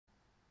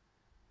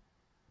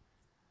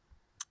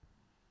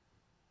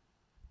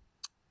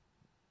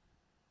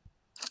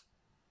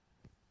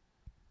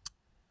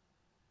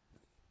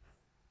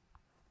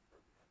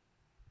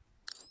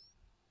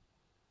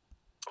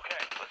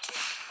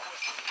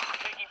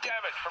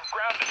damage from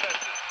ground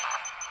defenses.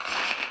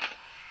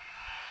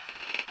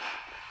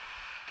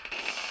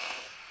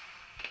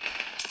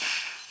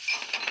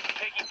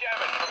 Taking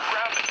damage from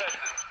ground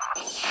defenses.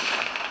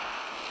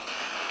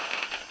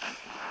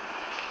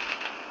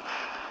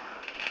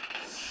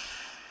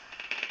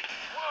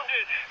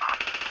 Wounded.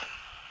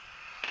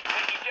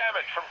 Taking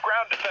damage from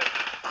ground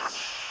defenses.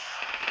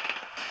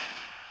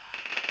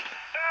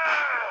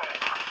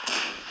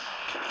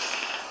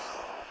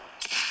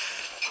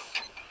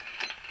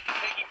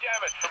 Taking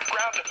damage from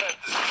ground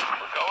defenses.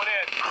 We're going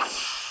in.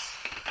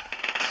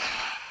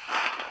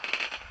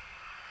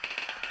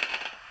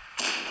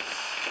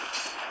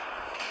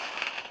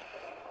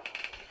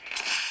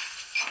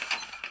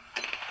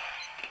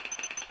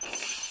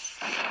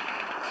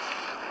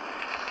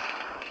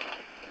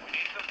 We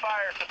need some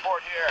fire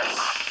support here.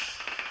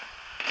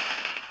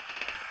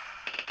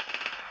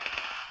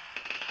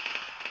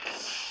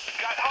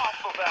 Got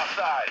hostiles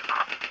outside.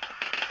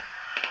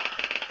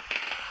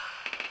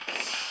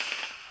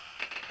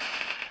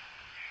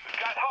 We've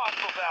got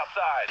hostiles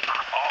outside.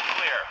 All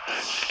clear.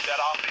 Set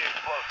off the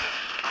explosives.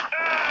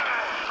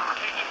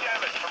 Taking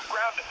damage from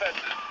ground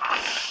defenses.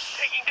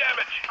 Taking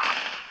damage.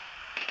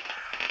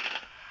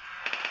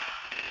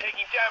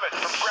 Taking damage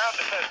from ground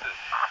defenses.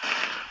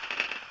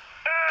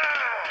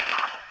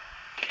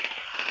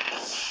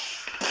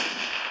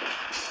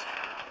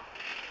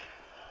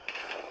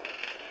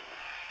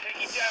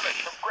 Taking damage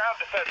from ground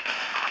defenses.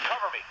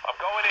 Cover me. I'm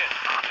going in.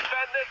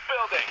 Defend this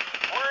building.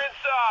 We're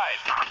inside.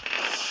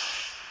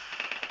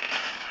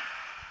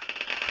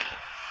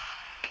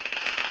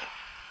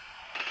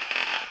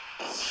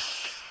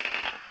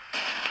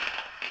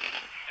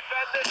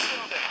 Defend this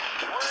building.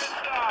 We're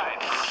inside.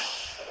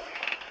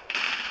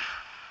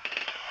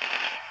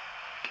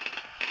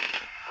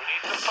 We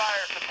need some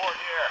fire support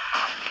here.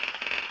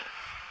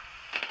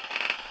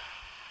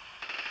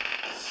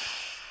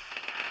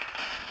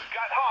 We've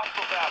got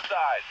hostiles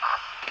outside.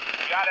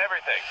 We got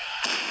everything.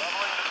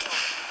 Leveling the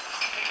building.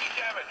 Taking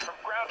damage from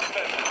ground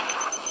defenses.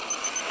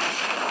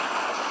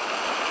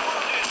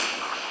 Wounded.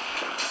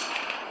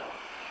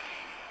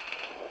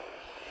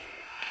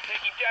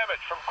 Taking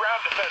damage from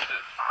ground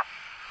defenses.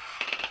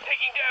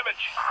 Taking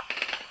damage.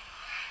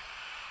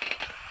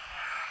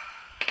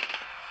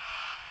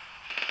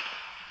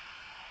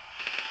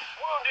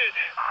 Wounded.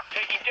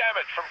 Taking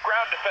damage from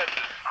ground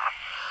defenses.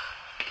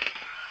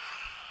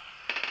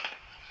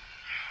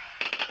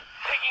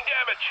 Taking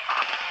damage.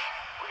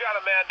 We got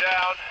a man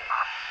down.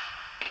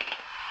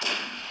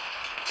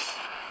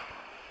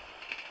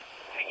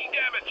 Taking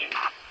damage.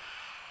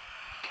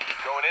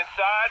 Going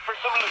inside for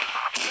some loot.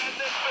 Defend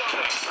this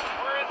building.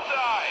 We're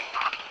inside.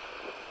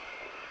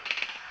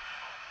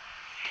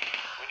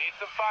 We need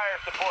some fire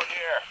support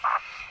here.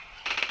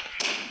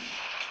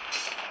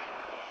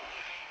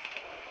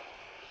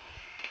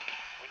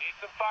 We need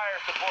some fire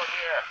support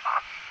here.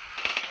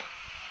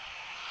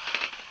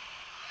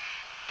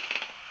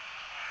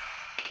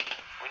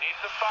 We need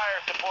some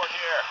fire support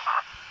here.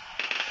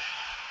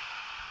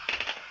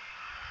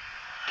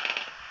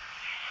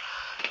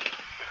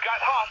 We've got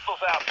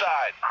hostiles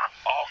outside.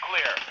 All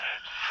clear.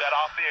 Set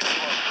off the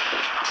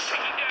explosives.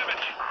 Taking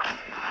damage.